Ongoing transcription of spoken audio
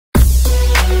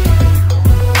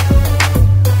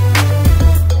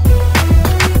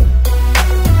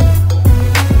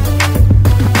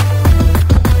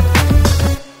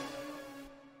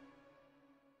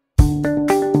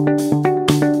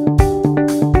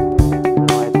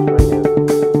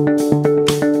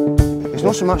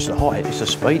not so much the height, it's the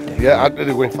speed. There. Yeah, I'd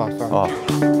really win fast. Oh.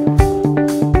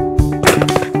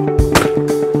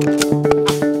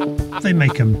 They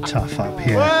make them tough up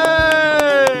here.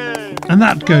 And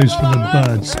that goes for the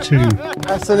birds too.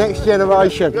 That's the next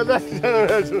generation. The next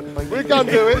generation. We can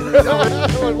do it.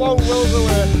 We're 1 world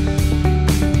away.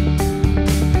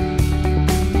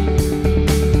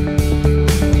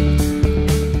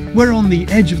 We're on the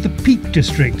edge of the Peak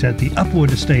District at the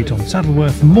Upperwood Estate on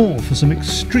Saddleworth Moor for some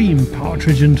extreme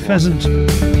partridge and pheasant.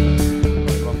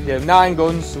 You have 9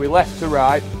 guns, so we left to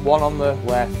right, 1 on the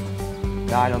left,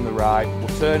 9 on the right.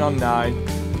 We'll turn on 9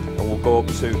 and we'll go up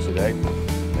 2 today.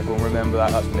 Everyone remember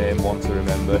that, that's main one to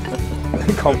remember.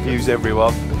 Confuse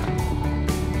everyone.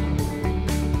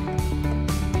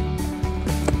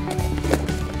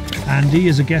 Andy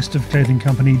is a guest of clothing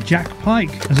company Jack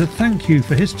Pyke as a thank you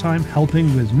for his time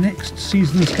helping with next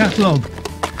season's catalogue.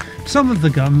 Some of the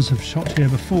guns have shot here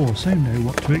before, so know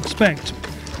what to expect.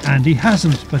 Andy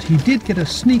hasn't, but he did get a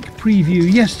sneak preview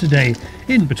yesterday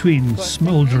in between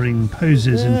smouldering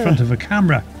poses in front of a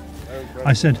camera.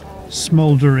 I said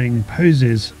smouldering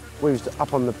poses. We was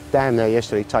up on the dam there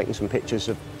yesterday taking some pictures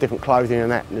of different clothing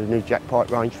and that, and the new Jack Pyke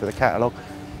range for the catalogue.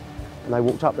 And they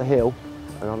walked up the hill,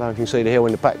 and I don't know if you can see the hill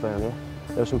in the background there.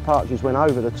 There were some partridges went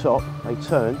over the top, they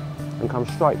turned and come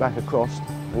straight back across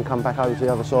and come back over to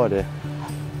the other side here.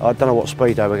 I don't know what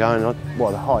speed they were going,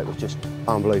 the height was just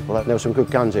unbelievable. There were some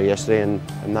good guns here yesterday and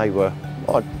they were,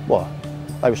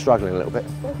 they were struggling a little bit.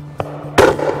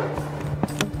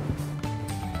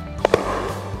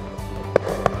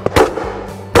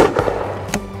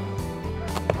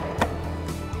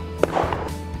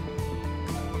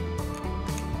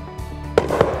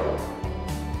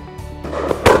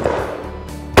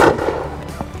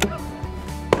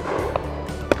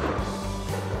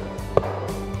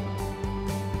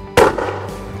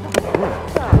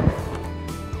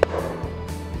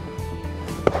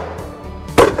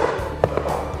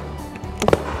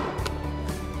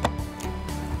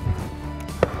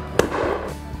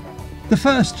 The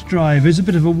first drive is a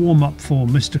bit of a warm-up for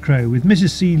Mr. Crow with Mrs.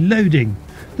 C loading.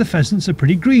 The pheasants are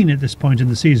pretty green at this point in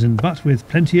the season, but with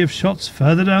plenty of shots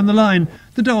further down the line,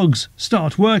 the dogs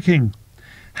start working.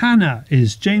 Hannah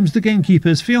is James the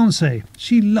gamekeeper's fiancée.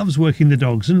 She loves working the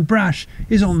dogs, and Brash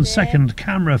is on second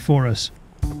camera for us.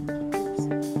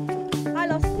 I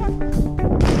lost one.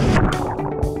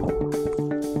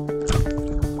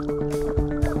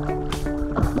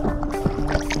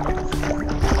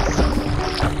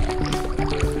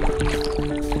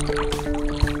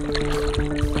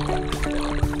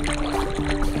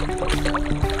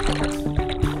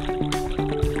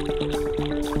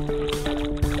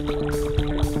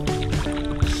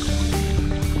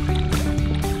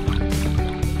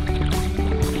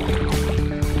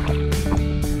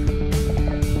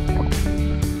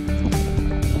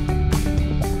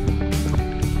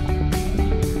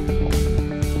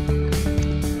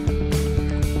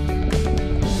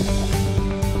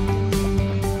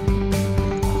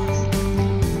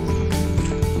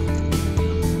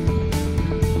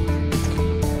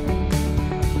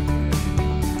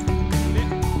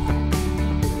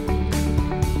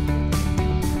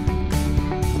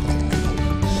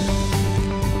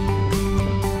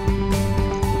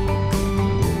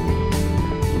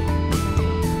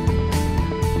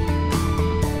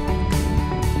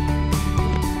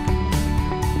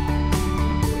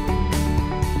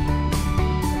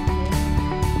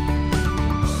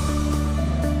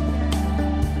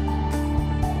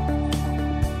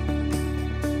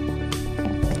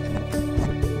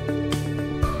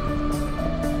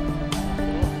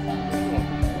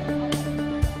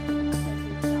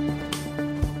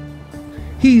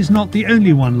 He's not the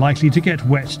only one likely to get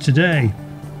wet today.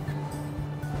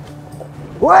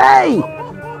 Way!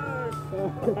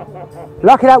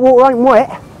 Lucky that water ain't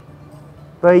wet.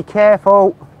 Be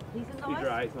careful. He's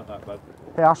right, it's not that bad.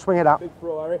 Yeah, I'll swing it up. Big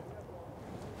throw, Harry.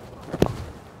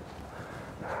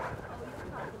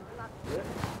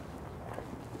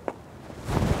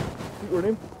 Keep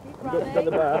running. You got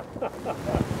the bear.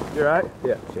 You right?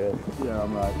 Yeah, cheers. Yeah,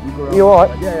 I'm right. You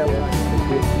alright? Yeah, I'm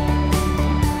right.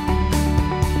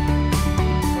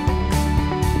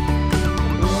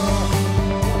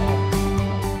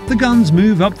 The guns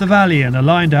move up the valley and are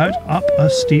lined out up a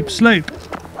steep slope.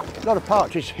 A lot of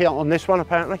partridge here on this one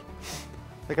apparently.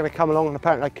 They're going to come along and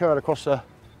apparently they curl across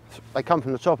they come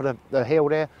from the top of the hill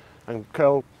there and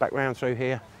curl back round through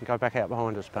here and go back out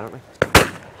behind us apparently.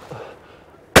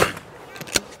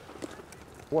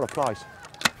 What a place.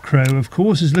 Crow, of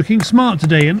course, is looking smart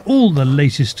today in all the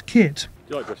latest kit.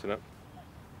 Do you like dressing up?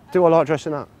 Do I like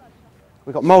dressing up?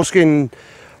 We've got moleskin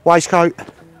waistcoat,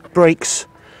 breeks,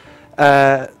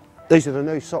 These are the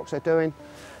new socks they're doing.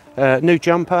 New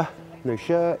jumper, new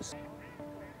shirts.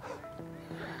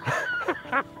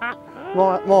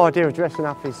 my idea of dressing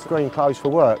up is green clothes for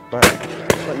work, but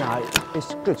no,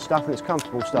 it's good stuff and it's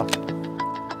comfortable stuff.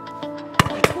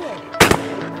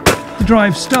 The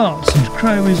drive starts and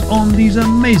Crow is on these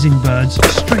amazing birds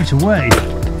straight away.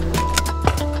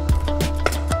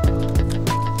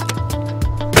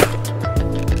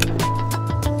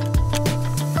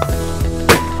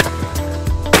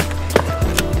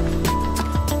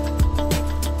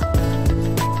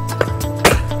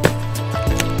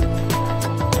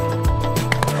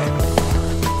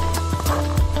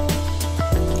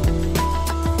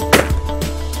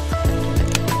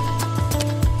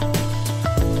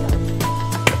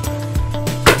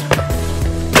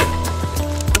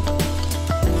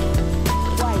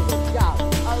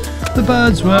 The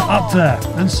birds were up there,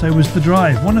 and so was the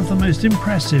drive, one of the most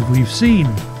impressive we've seen.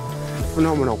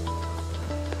 Phenomenal.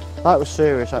 That was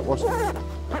serious, that was.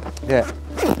 Yeah.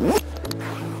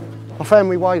 I found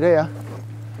my way there.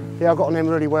 Yeah, I got on them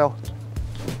really well.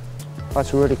 I had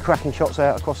some really cracking shots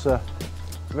out across the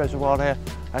reservoir there.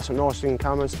 I had some nice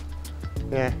incomers.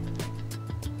 Yeah.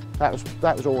 That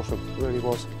was awesome, it really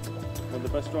was. One of the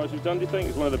best drives you've done, do you think?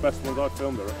 It's one of the best ones I've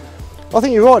filmed, I reckon. I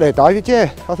think you're right there, David,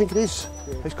 yeah. I think it is.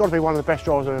 It's got to be one of the best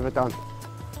drives I've ever done.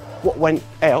 What went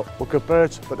out were good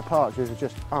birds, but the partridges are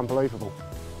just unbelievable.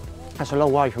 That's a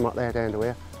long way from up there down to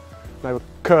here. They were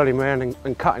curling round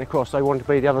and cutting across. They wanted to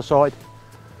be the other side.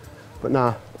 But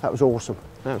no, that was awesome.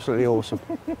 Absolutely awesome.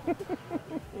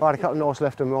 I had a couple of nice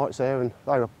left and rights there and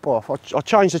they were boff. I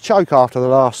changed the choke after the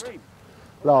last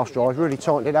drive, really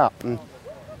tightened it up. And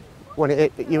when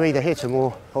it hit, you either hit them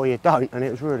or you don't, and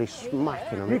it was really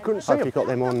smacking them. You couldn't see them. Hope you got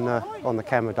them on the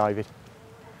camera, David.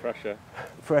 Pressure.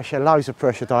 Pressure, loads of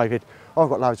pressure, David. I've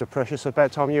got loads of pressure, so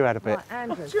about time you had a bit. Right,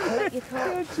 Andrew, collect your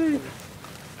car. What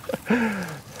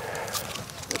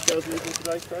shells are you using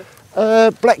today,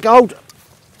 Craig? Black gold.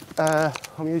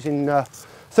 I'm using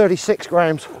 36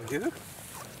 grams.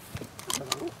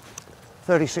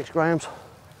 36 grams.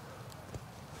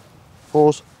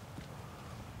 Pause.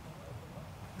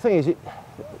 The thing is,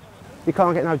 you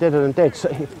can't get no deader than dead, so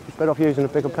you're better off using a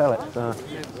bigger pellet.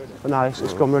 But no,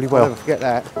 it's gone really well. I'll never forget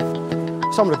that.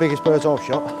 Some of the biggest birds I've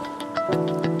shot.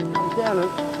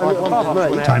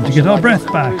 Time to get our breath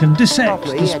back and dissect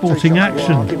the sporting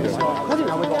action.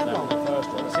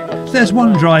 There's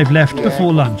one drive left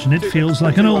before lunch and it feels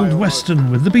like an old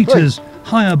western with the beaters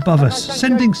high above us,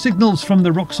 sending signals from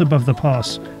the rocks above the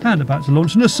pass and about to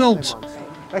launch an assault.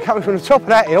 They're coming from the top of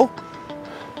that hill.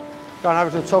 Going over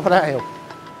to the top of that hill.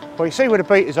 Well, you see where the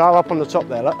beaters are up on the top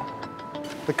there, look.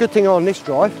 The good thing on this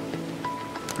drive,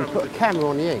 you put a camera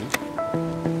on the end.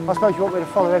 I suppose you want me to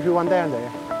follow everyone down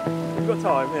there. You've got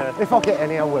time, yeah. If I get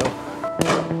any, I will.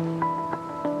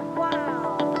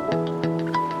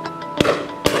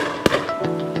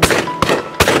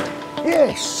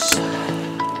 Yes!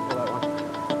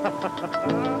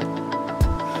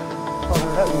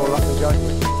 That was more luck than Joe.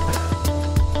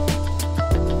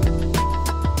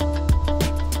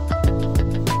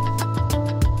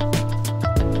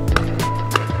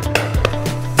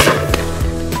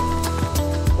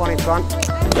 One in front.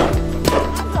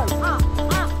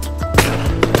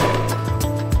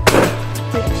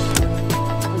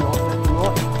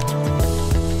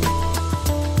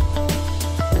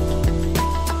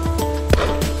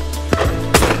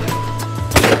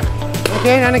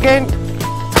 Again and again.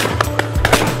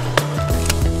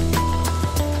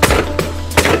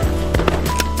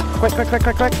 Quick, quick, quick,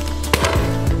 quick, quick.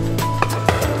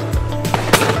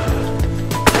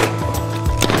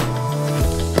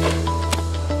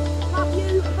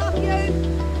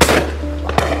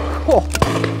 Oh.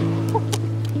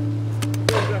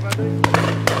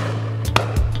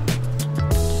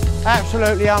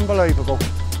 Absolutely unbelievable.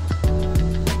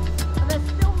 And they're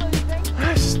still moving.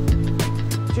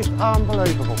 Just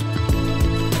unbelievable.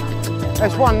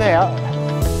 There's one there,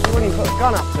 you wouldn't even put a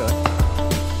gun up to it.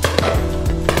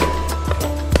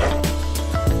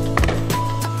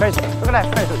 Pheasant, look at that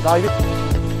pheasant, David.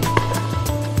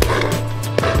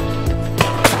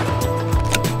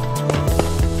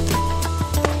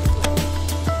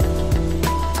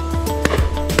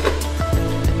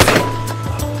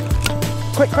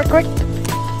 Quick, quick, quick.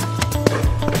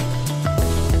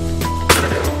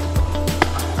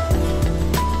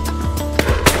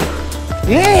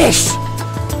 Yes!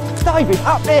 David,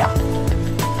 up there.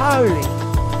 Holy.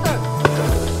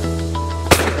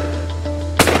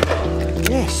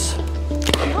 Yes.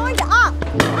 Behind it, up.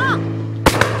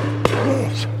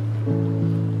 Yes.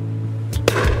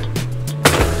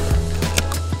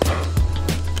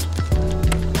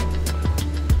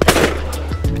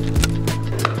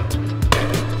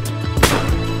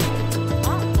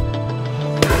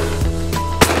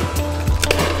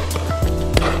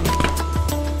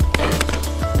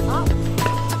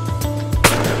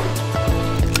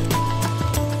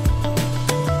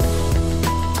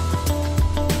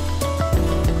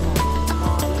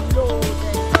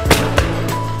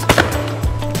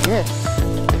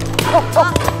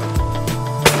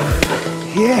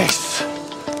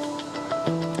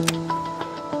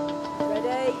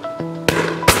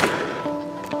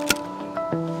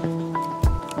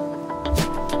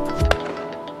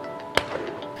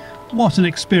 What an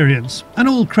experience, and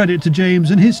all credit to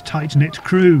James and his tight-knit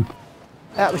crew.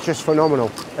 That was just phenomenal.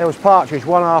 There was partridge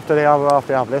one after the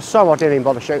other. There's some I didn't even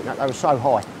bother shooting at, they were so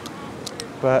high.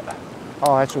 But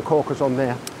I had some corkers on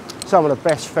there. Some of the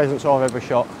best pheasants I've ever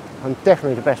shot, and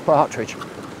definitely the best partridge.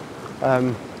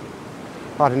 I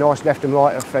had a nice left and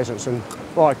right of pheasants, and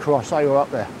right across, they were up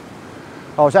there.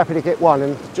 I was happy to get one,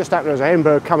 and just happened there was a hen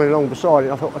bird coming along beside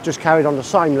it. I thought I just carried on the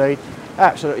same lead,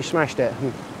 absolutely smashed it.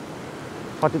 And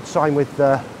I did the same with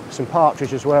some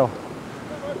partridge as well.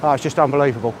 Oh, it's just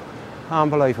unbelievable.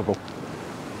 Unbelievable.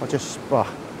 I just,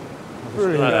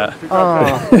 Really?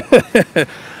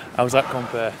 How's that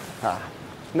compare?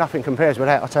 Nothing compares with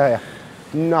that, I tell you.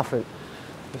 Nothing.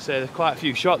 I say there's quite a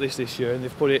few shot this year, and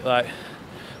they've put it like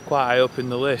quite high up in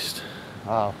the list.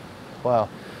 Oh, well,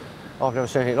 I've never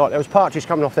seen anything like. There was partridge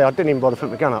coming off there. I didn't even bother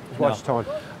putting my gun up. It was waste of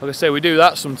time. Like I say, we do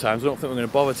that sometimes. I don't think we're going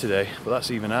to bother today, but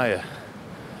that's even higher.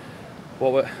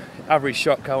 What were average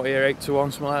shot count here, 8 to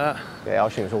 1, something like that? Yeah, I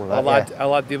think it's all of that.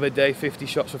 I had the other day 50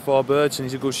 shots for 4 birds, and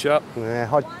he's a good shot.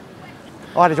 Yeah,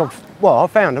 I had a job. Well, I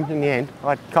found them in the end.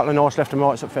 I had a couple of nice left and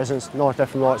rights at pheasants, nice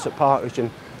left and rights at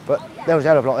partridge, but there was a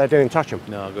hell of a lot there. Didn't touch them.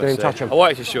 No, didn't touch them. I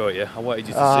wanted to show you. I wanted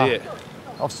you to see it.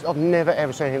 I've never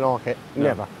ever seen anything like it. No.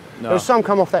 Never. No. There was some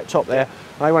come off that top there,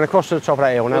 and they went across to the top of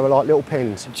that hill, and they were like little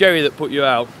pins. Jerry that put you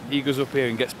out, he goes up here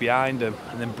and gets behind them,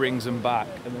 and then brings them back,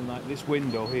 and then like this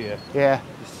window here, yeah,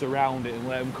 just surround it and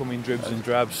let them come in dribs and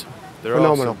drabs. They're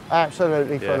phenomenal, awesome.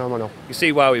 absolutely Yeah. phenomenal. You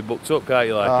see why we booked up, can't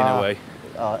you? Like in a way,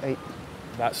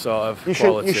 that sort of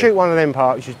quality. You shoot one of them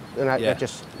parts, and that, Yeah. that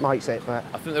just makes it. But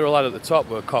I think there were a lad at the top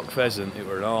were a cock pheasant. It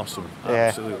were an awesome,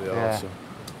 absolutely awesome.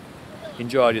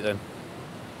 Enjoyed it then.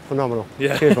 Phenomenal.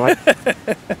 Yeah. Cheers, mate.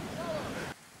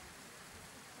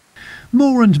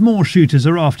 More and more shooters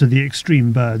are after the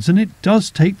extreme birds, and it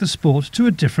does take the sport to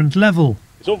a different level.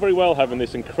 It's all very well having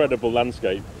this incredible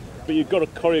landscape, but you've got to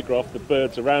choreograph the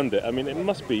birds around it. I mean, it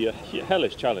must be a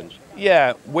hellish challenge.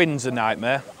 Yeah, wind's a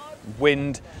nightmare.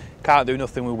 Wind, can't do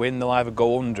nothing with wind. They'll either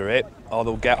go under it or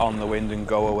they'll get on the wind and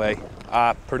go away.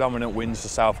 Our predominant wind's the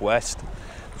southwest,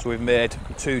 so we've made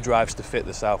 2 drives to fit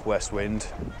the southwest wind.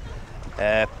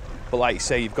 But like you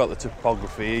say, you've got the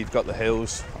topography, you've got the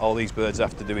hills. All these birds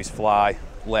have to do is fly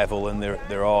level, and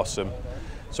they're awesome.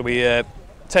 So we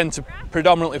tend to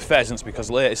predominantly pheasants, because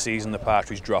later season the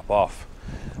partridge drop off.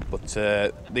 But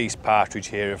these partridge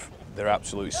here, they're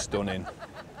absolutely stunning.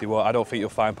 I don't think you'll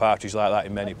find partridge like that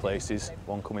in many places.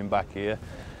 One coming back here.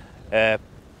 The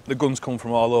guns come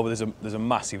from all over. There's a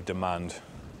massive demand.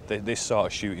 This sort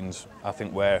of shooting's, I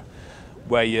think, where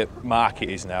your market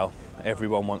is now.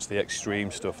 Everyone wants the extreme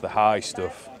stuff, the high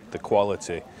stuff, the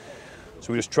quality.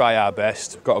 So we just try our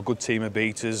best. We've got a good team of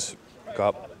beaters. We've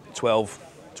got 12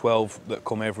 that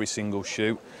come every single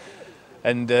shoot.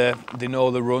 And they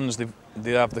know the runs, they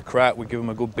have the crack. We give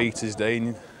them a good beaters day,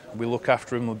 and we look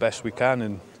after them the best we can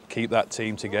and keep that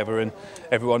team together. And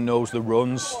everyone knows the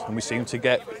runs, and we seem to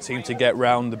get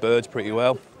round the birds pretty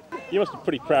well. You must be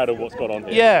pretty proud of what's gone on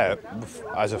here. Yeah,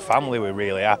 as a family we're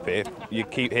really happy. You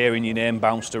keep hearing your name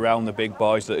bounced around, the big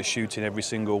boys that are shooting every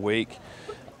single week.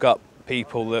 Got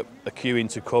people that are queuing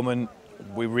to come, and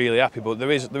we're really happy. But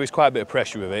there is quite a bit of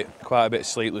pressure with it, quite a bit of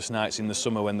sleepless nights in the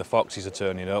summer when the foxes are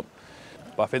turning up.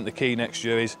 But I think the key next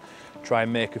year is try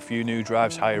and make a few new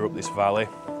drives higher up this valley,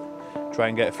 try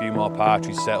and get a few more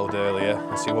partridge settled earlier,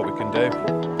 and see what we can do.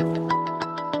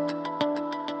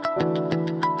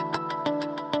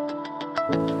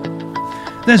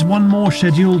 There's one more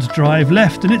scheduled drive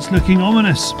left, and it's looking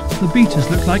ominous. The beaters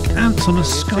look like ants on a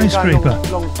skyscraper.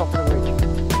 Along the top of the ridge.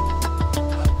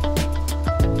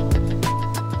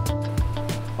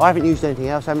 I haven't used anything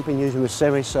else. I haven't been using the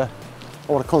series, so I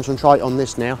want to concentrate on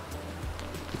this now.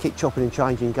 You keep chopping and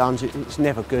changing guns, it's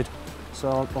never good.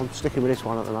 So I'm sticking with this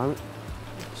one at the moment.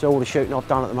 So all the shooting I've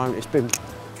done at the moment, it's been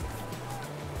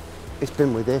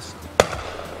with this,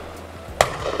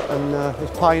 and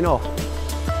it's paying off.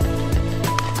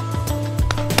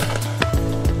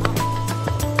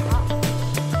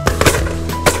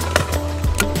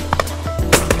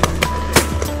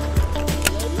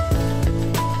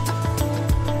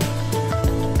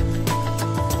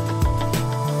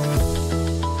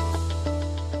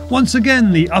 Once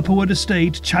again, the Upperwood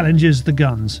Estate challenges the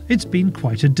guns. It's been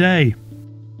quite a day.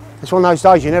 It's one of those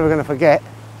days you're never going to forget.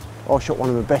 I shot one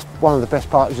of the best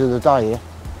partridges of the day here.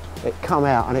 It come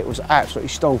out and it was absolutely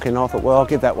stonking. I thought, well, I'll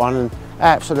give that one, and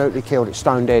absolutely killed it,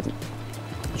 stone dead. I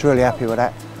was really happy with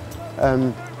that.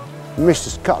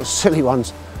 Missed a couple of silly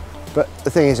ones, but the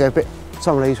thing is,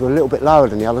 some of these were a little bit lower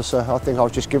than the others, so I think I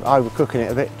was just overcooking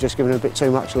it a bit, just giving it a bit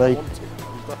too much lead.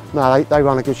 No, they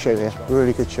run a good shoot here,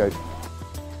 really good shoot.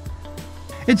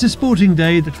 It's a sporting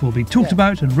day that will be talked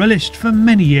about and relished for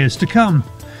many years to come.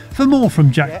 For more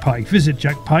from Jack Pyke, visit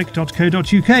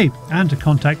jackpyke.co.uk, and to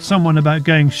contact someone about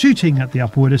going shooting at the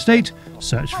Upperwood Estate,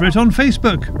 search for it on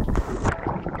Facebook.